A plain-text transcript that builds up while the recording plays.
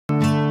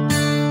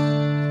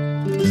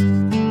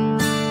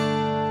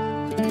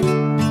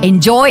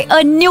Enjoy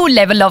a new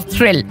level of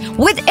thrill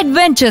with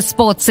adventure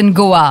sports in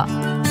Goa.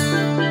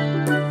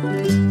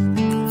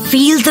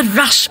 Feel the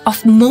rush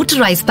of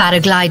motorized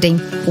paragliding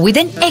with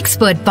an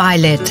expert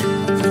pilot.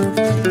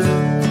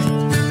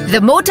 The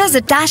motors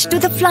attached to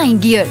the flying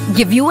gear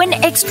give you an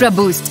extra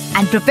boost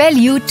and propel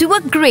you to a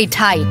great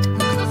height.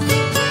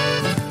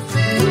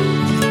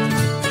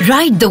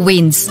 Ride the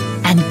winds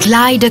and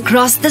glide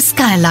across the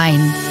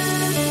skyline.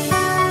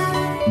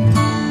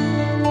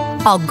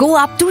 Or go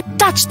up to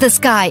touch the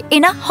sky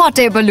in a hot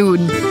air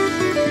balloon.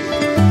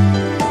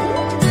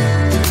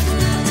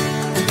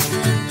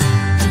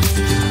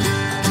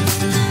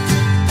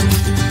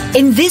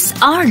 In this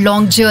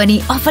hour-long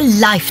journey of a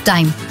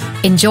lifetime,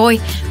 enjoy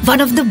one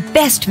of the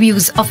best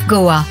views of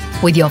Goa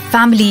with your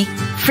family,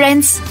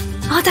 friends,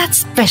 or that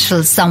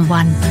special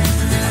someone.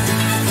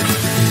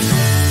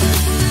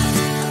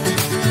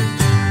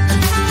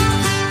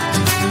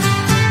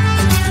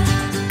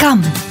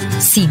 Come,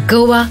 see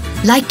Goa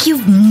like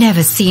you've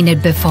never seen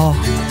it before.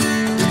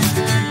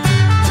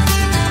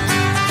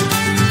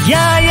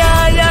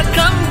 Yeah,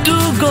 come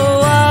to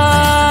Goa.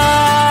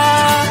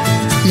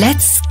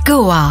 Let's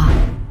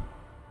Goa.